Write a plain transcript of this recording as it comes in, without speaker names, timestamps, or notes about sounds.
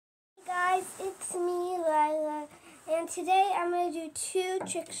it's me, Lila, and today I'm going to do 2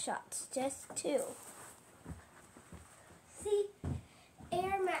 trick shots, just 2. See,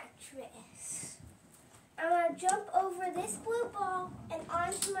 air mattress. I'm going to jump over this blue ball and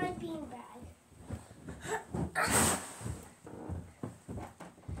onto my beanbag.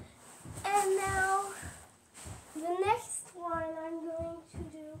 And now, the next one I'm going to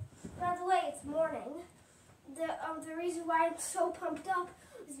do, by the way, it's morning. The reason why I'm so pumped up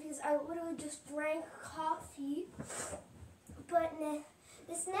is because I literally just drank coffee. But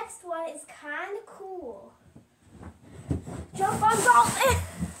this next one is kind of cool. Jump on ball!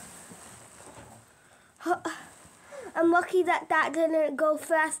 I'm lucky that didn't go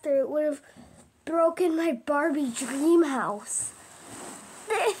faster. It would have broken my Barbie dream house.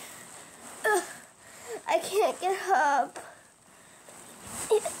 I can't get up.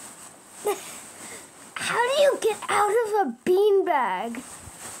 How do you get out of a beanbag?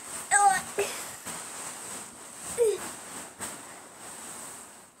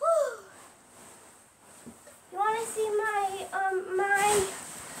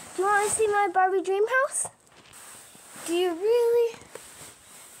 You want to see my Barbie dream house? Do you really?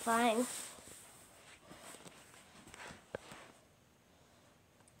 Fine.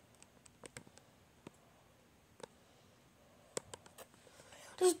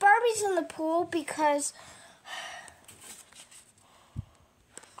 There's Barbies in the pool because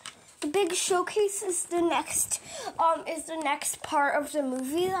the big showcase is the next part of the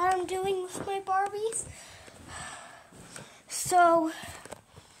movie that I'm doing with my Barbies. So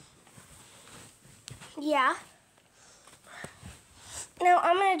yeah. Now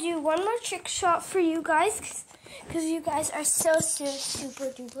I'm gonna do one more trick shot for you guys because you guys are so super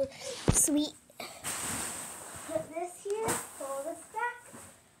duper sweet. Put this here, pull this back.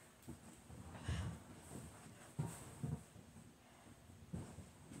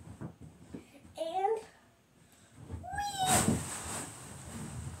 And whee!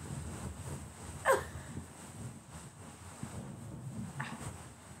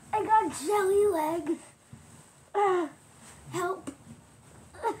 I got jelly legs. Help.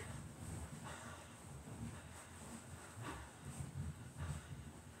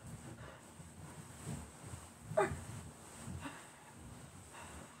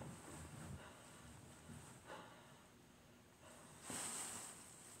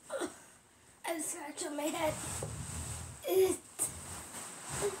 I scratch on my head.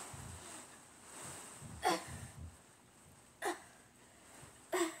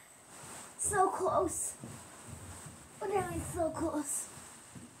 So close. Literally so close.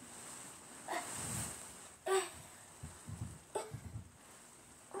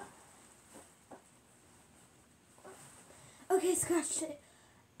 Okay, scratched it.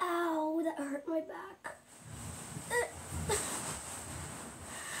 Ow, that hurt my back.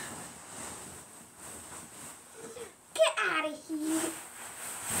 Get out of here.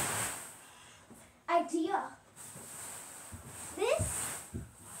 Idea. This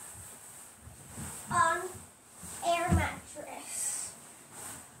air mattress.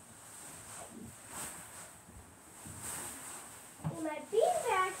 In my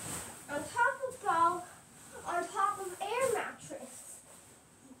beanbag, on top of ball, on top of air mattress.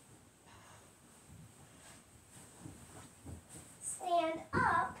 Stand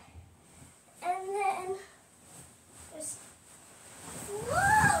up, and then just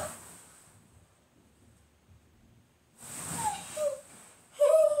whoa!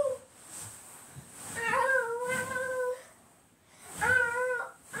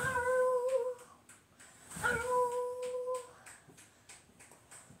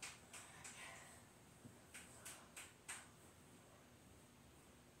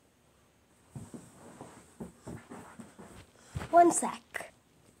 One sec.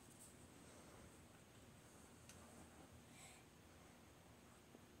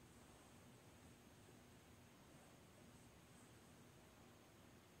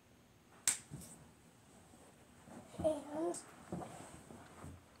 And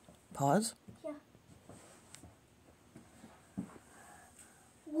pause. Yeah.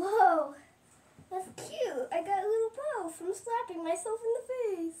 Whoa, that's cute. I got a little bow from slapping myself in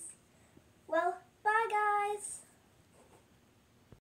the face. Well, bye guys.